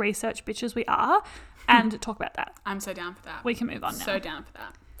the research bitches we are, and talk about that. I'm so down for that. We can move on now. So down for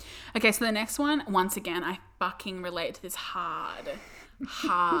that. Okay, so the next one, once again, I fucking relate to this hard. And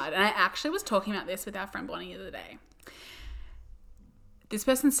I actually was talking about this with our friend Bonnie the other day. This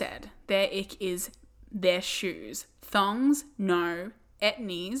person said their ick is their shoes. Thongs, no.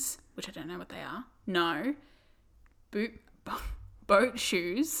 Etnies, which I don't know what they are, no. Boat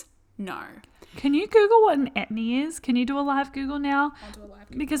shoes, no. Can you Google what an etnie is? Can you do a live Google now? I'll do a live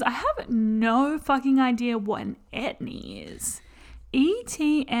Google. Because I have no fucking idea what an etnie is.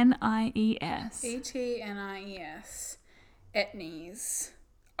 E-T-N-I-E-S. E-T-N-I-E-S. Etnies.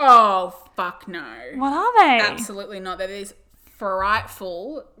 Oh, fuck no. What are they? Absolutely not. That is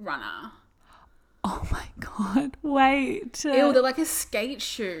frightful runner. Oh my God. Wait. Ew, they're like a skate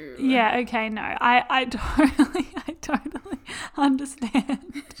shoe. Yeah, okay, no. I totally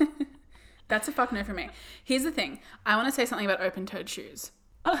understand. That's a fuck no for me. Here's the thing. I want to say something about open-toed shoes.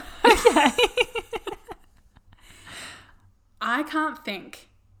 Okay. I can't think,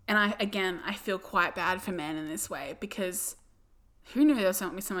 and I feel quite bad for men in this way, because who knew there was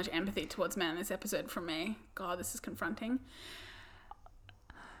going to be so much empathy towards men in this episode from me? God, this is confronting.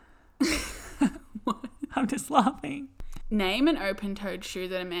 I'm just laughing. Name an open-toed shoe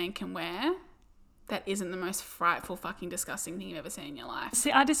that a man can wear that isn't the most frightful, fucking disgusting thing you've ever seen in your life.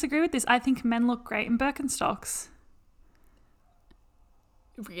 See, I disagree with this. I think men look great in Birkenstocks.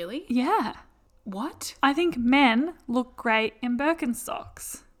 Really? Yeah. What? I think men look great in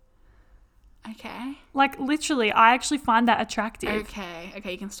Birkenstocks. Okay. Like, literally, I actually find that attractive. Okay,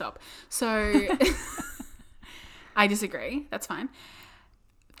 you can stop. So, I disagree. That's fine.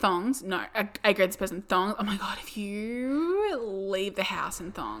 Thongs, no. I agree with this person. Thongs, oh my God, if you leave the house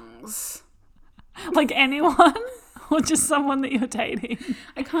in thongs. Like anyone? Or just someone that you're dating?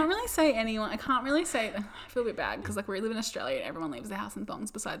 I can't really say anyone. I feel a bit bad because like we live in Australia and everyone leaves the house in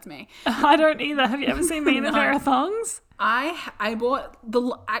thongs besides me. I don't either. Have you ever seen me in a pair of thongs? I bought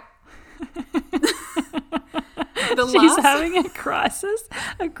the She's having a crisis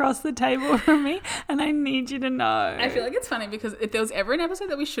across the table from me, and I need you to know. I feel like it's funny because if there was ever an episode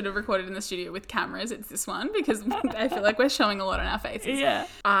that we should have recorded in the studio with cameras, it's this one, because I feel like we're showing a lot on our faces. Yeah.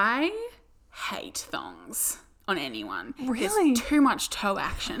 I hate thongs on anyone. Really? There's too much toe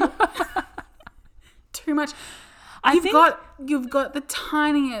action. Too much. You've got the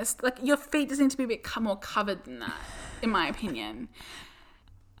tiniest, like your feet just need to be a bit more covered than that, in my opinion.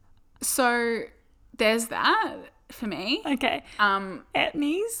 So there's that for me. Okay.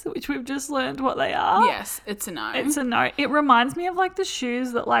 Etnies, which we've just learned what they are. Yes, it's a no. It's a no. It reminds me of like the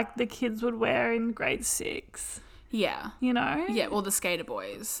shoes that like the kids would wear in grade 6. Yeah. You know? Yeah, well, the skater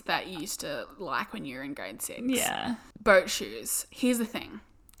boys that you used to like when you were in grade 6. Yeah. Boat shoes. Here's the thing.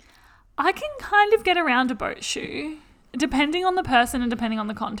 I can kind of get around a boat shoe. Depending on the person and depending on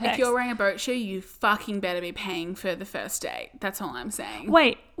the context. If you're wearing a boat shoe, you fucking better be paying for the first date. That's all I'm saying.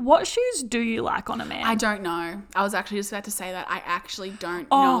 Wait, what shoes do you like on a man? I don't know. I was actually just about to say that. I actually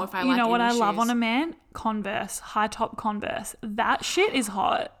don't know if I like you know what any I love shoes. on a man? Converse, high top Converse. That shit is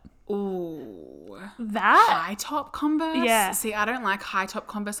hot. Ooh. That High top Converse? Yeah. See, I don't like high top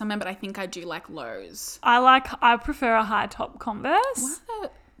Converse on men, but I think I do like lows. I prefer a high top Converse. What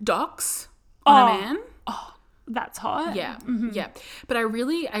are Docs on a man? That's hot. Yeah, yeah. But I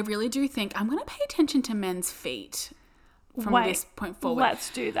really do think I'm going to pay attention to men's feet from this point forward. Let's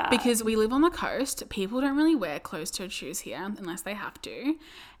do that. Because we live on the coast. People don't really wear closed-toed shoes here unless they have to.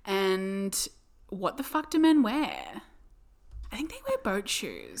 And what the fuck do men wear? I think they wear boat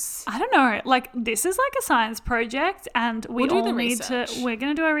shoes. I don't know. Like, this is like a science project, and we're do the going research.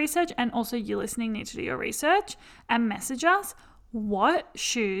 to do our research, and also you listening need to do your research and message us what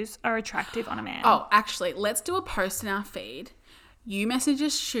shoes are attractive on a man. Oh, actually, let's do a post in our feed. You message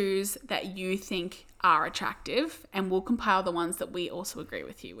us shoes that you think are attractive, and we'll compile the ones that we also agree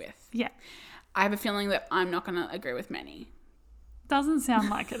with you with. Yeah. I have a feeling that I'm not going to agree with many. Doesn't sound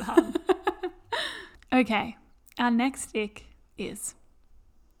like it, hun. Okay. Our next ick is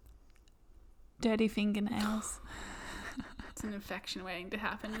dirty fingernails. It's an infection waiting to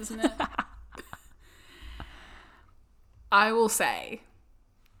happen, isn't it? I will say.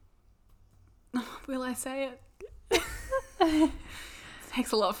 Will I say it? It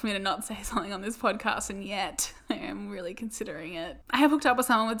takes a lot for me to not say something on this podcast, and yet I am really considering it. I have hooked up with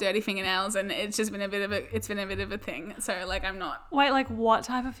someone with dirty fingernails, and it's just been a bit of a thing. So like, I'm not Wait, like what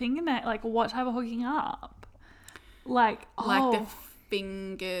type of fingernail? Like what type of hooking up? Like the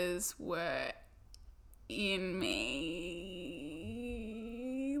fingers were in me.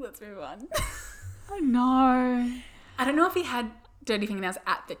 Let's move on. Oh no. I don't know if he had dirty fingernails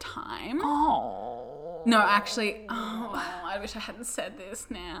at the time. Oh. No, actually, I wish I hadn't said this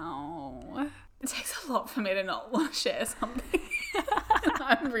now. It takes a lot for me to not want to share something.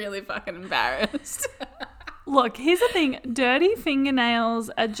 I'm really fucking embarrassed. Look, here's the thing. Dirty fingernails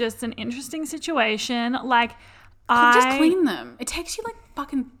are just an interesting situation. Like, Just clean them. It takes you like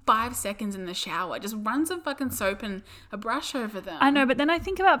fucking 5 seconds in the shower. Just run some fucking soap and a brush over them. I know, but then I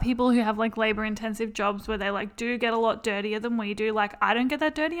think about people who have like labor intensive jobs where they like do get a lot dirtier than we do. Like, I don't get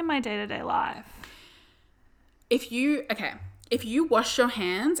that dirty in my day-to-day life. If you wash your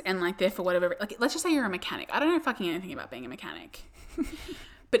hands and like therefore whatever, like let's just say you're a mechanic. I don't know fucking anything about being a mechanic.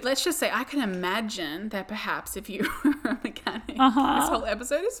 But let's just say I can imagine that perhaps if you were a mechanic, this whole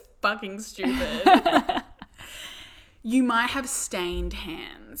episode is fucking stupid. You might have stained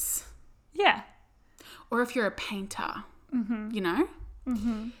hands. Yeah. Or if you're a painter, you know?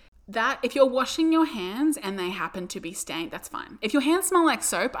 Mm-hmm. That, if you're washing your hands and they happen to be stained, that's fine. If your hands smell like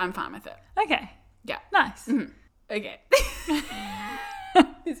soap, I'm fine with it. Okay. Yeah. Nice. Mm-hmm. Okay.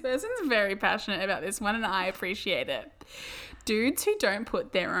 This person's very passionate about this one and I appreciate it. Dudes who don't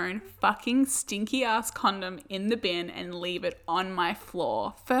put their own fucking stinky ass condom in the bin and leave it on my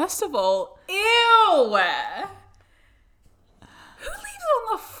floor. First of all, ew! Who leaves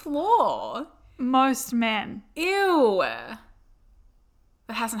it on the floor? Most men. Ew. That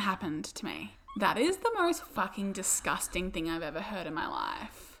hasn't happened to me. That is the most fucking disgusting thing I've ever heard in my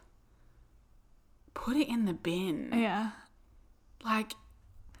life. Put it in the bin. Yeah. Like,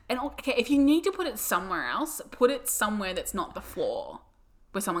 and okay, if you need to put it somewhere else, put it somewhere that's not the floor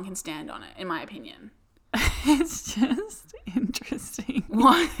where someone can stand on it, in my opinion. It's just interesting.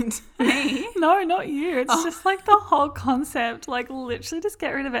 What? Me? No, not you. It's just like the whole concept. Like, literally just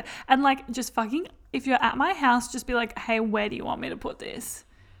get rid of it. And like, just fucking, if you're at my house, just be like, hey, where do you want me to put this?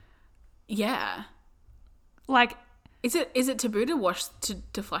 Yeah. Like, Is it taboo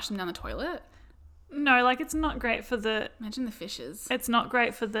to flush them down the toilet? no, like it's not great for Imagine the fishes. it's not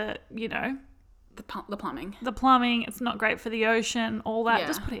great for the, you know, The plumbing. the plumbing. It's not great for the ocean, all that. Yeah.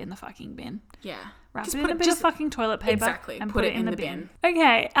 Just put it in the fucking bin. Yeah. Wrap Just it in put a bit of fucking toilet paper. Exactly. And Put put it in the bin.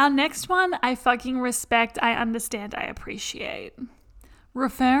 Okay, our next one, I fucking respect, I understand, I appreciate.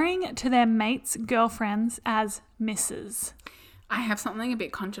 Referring to their mates' girlfriends as Mrs. I have something a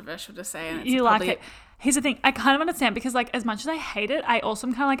bit controversial to say. And it's You like probably, it. Here's the thing. I kind of understand because, like, as much as I hate it, I also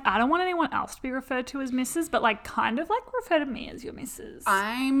am kind of like, I don't want anyone else to be referred to as Mrs., but, like, kind of, like, refer to me as your Mrs.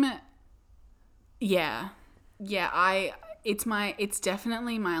 It's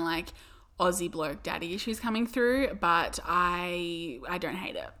definitely my, like, Aussie bloke daddy issues coming through, but I don't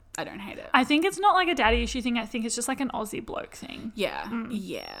hate it. I don't hate it. I think it's not like a daddy issue thing. I think it's just like an Aussie bloke thing. Yeah.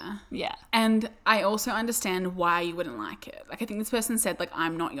 Yeah. Yeah. And I also understand why you wouldn't like it. Like, I think this person said, like,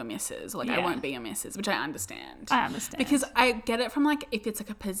 I'm not your missus. Or, like, I Yeah. won't be your missus, which I understand. I understand. Because I get it from, like, if it's, like,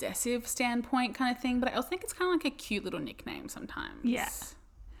 a possessive standpoint kind of thing. But I also think it's kind of like a cute little nickname sometimes. Yeah.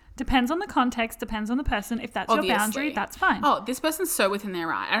 Depends on the context, depends on the person. If that's Obviously. your boundary, that's fine. Oh, this person's so within their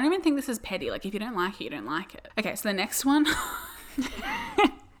right. I don't even think this is petty. Like, if you don't like it, you don't like it. Okay, so the next one...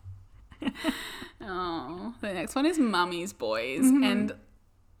 Oh, the next one is Mummy's Boys. And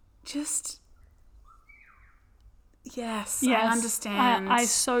just... Yes, I understand. I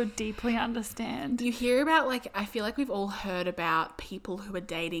so deeply understand. You hear about, like, I feel like we've all heard about people who are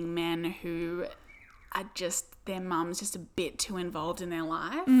dating men who are just, their mum's just a bit too involved in their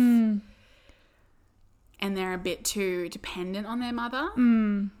life. And they're a bit too dependent on their mother.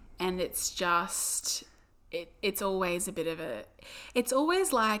 And it's just, it's always a bit of a, it's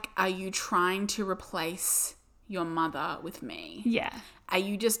always like, are you trying to replace your mother with me? Yeah. Are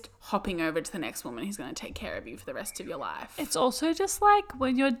you just hopping over to the next woman who's going to take care of you for the rest of your life? It's also just like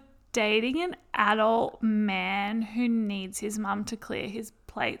when you're dating an adult man who needs his mum to clear his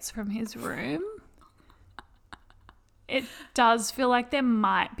plates from his room. It does feel like there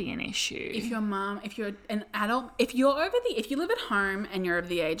might be an issue. If your mum, if you're an adult, if you live at home and you're over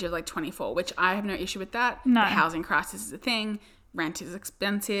the age of like 24, which I have no issue with that. No. The housing crisis is a thing. Rent is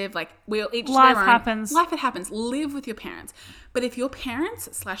expensive. Like, we'll each Life their own. happens. Life, it happens. Live with your parents. But if your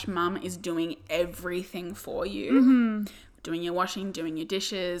parents/mum is doing everything for you, doing your washing, doing your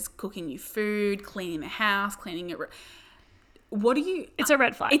dishes, cooking you food, cleaning the house, cleaning your... What do you... It's a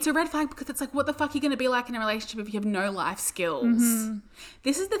red flag. It's a red flag because it's like, what the fuck are you going to be like in a relationship if you have no life skills?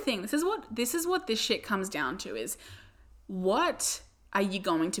 This is the thing. This is what this shit comes down to is, what are you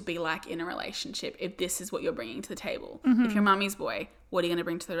going to be like in a relationship if this is what you're bringing to the table? If you're mummy's boy, what are you going to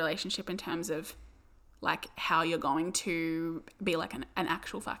bring to the relationship in terms of like how you're going to be like an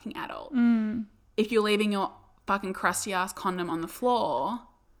actual fucking adult? If you're leaving your fucking crusty ass condom on the floor,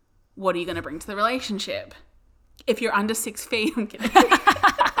 what are you going to bring to the relationship? If you're under 6 feet, I'm kidding.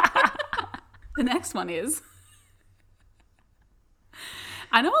 The next one is,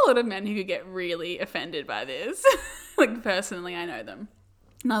 I know a lot of men who could get really offended by this. Like, personally, I know them.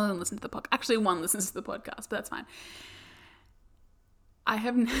 None of them listen to the podcast. Actually, one listens to the podcast, but that's fine. I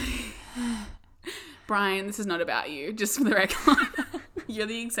have... Brian, this is not about you, just for the record. You're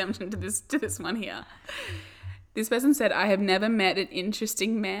the exemption to this one here. This person said, I have never met an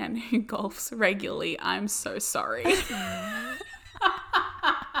interesting man who golfs regularly. I'm so sorry.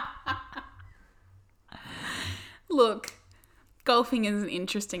 Look, golfing is an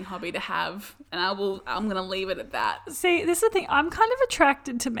interesting hobby to have, and I'm going to leave it at that. See, this is the thing. I'm kind of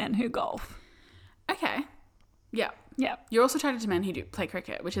attracted to men who golf. Okay. Yeah. Yeah. You're also attracted to men who do play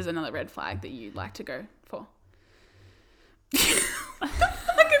cricket, which is another red flag that you'd like to go for. Look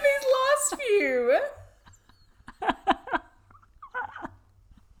at these last few.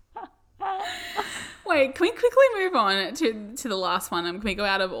 Wait, can we quickly move on to the last one? Can we go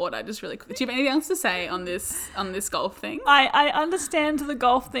out of order just really quickly? Do you have anything else to say on this golf thing? I understand the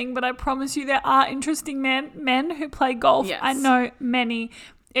golf thing, but I promise you there are interesting men who play golf. Yes. I know many.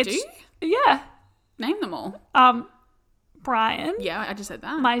 Do you? Yeah. Name them all. Brian. Yeah, I just said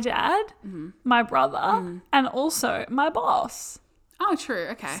that. My dad, my brother, and also my boss. Oh, true.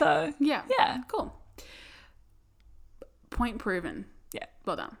 Okay. So, yeah. yeah. Cool. Point proven. Yeah.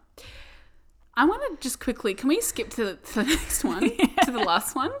 Well done. I want to just quickly, can we skip to the next one, to the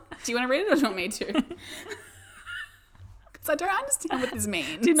last one? Do you want to read it or do you want me to? Because I don't understand what this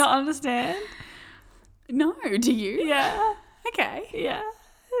means. Do you not understand? No, do you? Yeah. Okay. Yeah.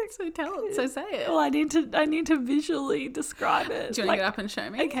 So say it. Well, I need to visually describe it. Do you want to get up and show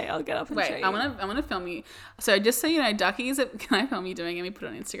me? Okay, I'll get up and show you. Wait, I want to film you. So just so you know, Ducky's, can I film you doing it and we put it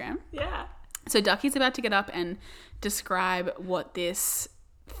on Instagram? Yeah. So Ducky's about to get up and describe what this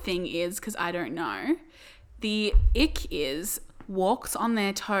thing is, because I don't know. The ick is walks on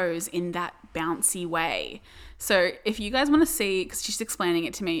their toes in that bouncy way. So if you guys want to see, because she's explaining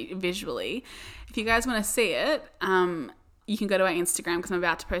it to me visually, if you guys want to see it, you can go to our Instagram because I'm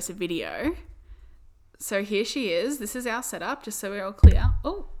about to post a video. So here she is. This is our setup, just so we're all clear.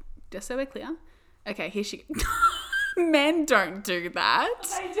 Oh, just so we're clear. Okay, here she goes. Men don't do that.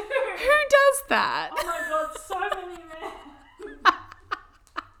 I do. Who does that? Oh my god, so many men.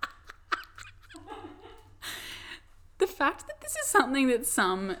 The fact that this is something that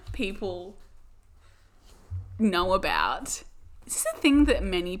some people know about, is this a thing that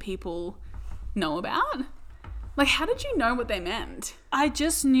many people know about? Like, how did you know what they meant? I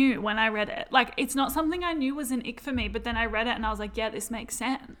just knew when I read it. Like, it's not something I knew was an ick for me, but then I read it and I was like, yeah, this makes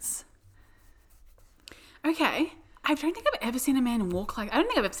sense. Okay. I don't think I've ever seen a man walk like... I don't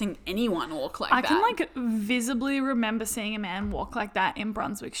think I've ever seen anyone walk like that. I can, like, visibly remember seeing a man walk like that in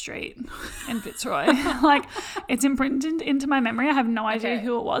Brunswick Street in Fitzroy. Like, it's imprinted into my memory. I have no idea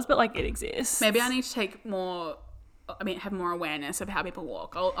who it was, but, like, it exists. Maybe I need to take more... have more awareness of how people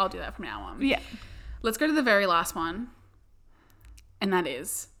walk. I'll do that from now on. Yeah. Let's go to the very last one. And that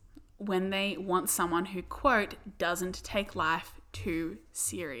is when they want someone who, quote, doesn't take life too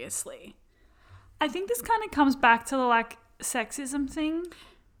seriously. I think this kind of comes back to the, like, sexism thing.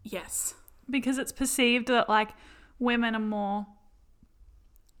 Yes. Because it's perceived that, like, women are more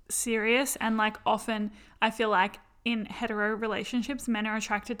serious and, like, often I feel like in hetero relationships, men are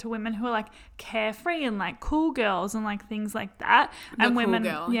attracted to women who are, like, carefree and, like, cool girls and, like, things like that. And women,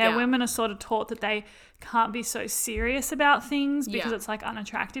 women are sort of taught that they can't be so serious about things because it's, like,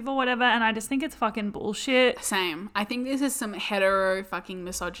 unattractive or whatever. And I just think it's fucking bullshit. Same. I think this is some hetero fucking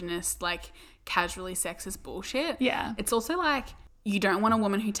misogynist, like, casually sexist bullshit. Yeah. It's also like, you don't want a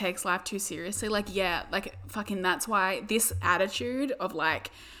woman who takes life too seriously. Like, yeah, like, fucking that's why this attitude of, like,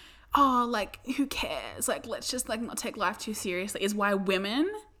 oh, like, who cares? Like, let's just, like, not take life too seriously is why women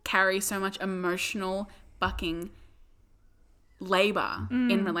carry so much emotional fucking labor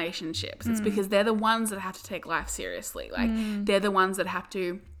in relationships. It's because they're the ones that have to take life seriously. Like, they're the ones that have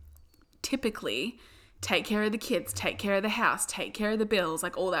to typically take care of the kids, take care of the house, take care of the bills,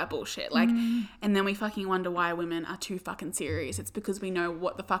 like, all that bullshit. Like, and then we fucking wonder why women are too fucking serious. It's because we know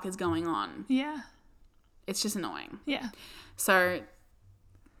what the fuck is going on. Yeah. It's just annoying. Yeah. So...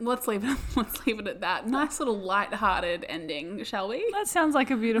 Let's leave it at that. Nice little light-hearted ending, shall we? That sounds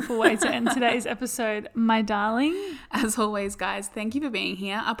like a beautiful way to end today's episode, my darling. As always, guys, thank you for being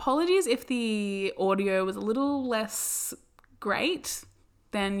here. Apologies if the audio was a little less great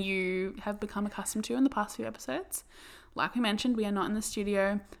than you have become accustomed to in the past few episodes. Like we mentioned, we are not in the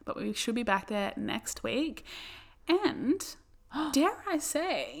studio, but we should be back there next week. And, dare I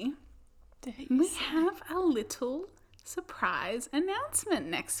say, we have a little... surprise announcement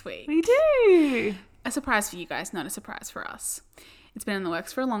next week. We do. A surprise for you guys, not a surprise for us. It's been in the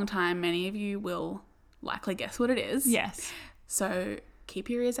works for a long time. Many of you will likely guess what it is. Yes. So keep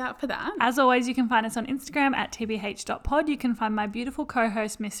your ears out for that. As always, you can find us on Instagram at tbh.pod. You can find my beautiful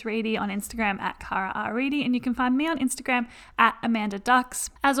co-host, Miss Reedy, on Instagram at Cara R. Reedy. And you can find me on Instagram at Amanda Ducks.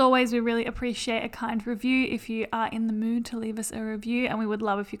 As always, we really appreciate a kind review if you are in the mood to leave us a review. And we would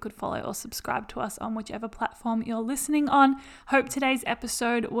love if you could follow or subscribe to us on whichever platform you're listening on. Hope today's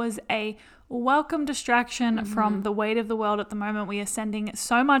episode was a welcome distraction from the weight of the world at the moment. We are sending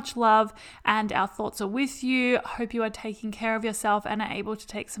so much love and our thoughts are with you. Hope you are taking care of yourself and are able to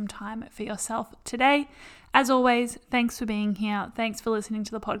take some time for yourself today. As always, thanks for being here. Thanks for listening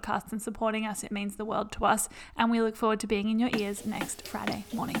to the podcast and supporting us. It means the world to us. And we look forward to being in your ears next Friday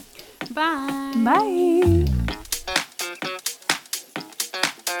morning. Bye. Bye.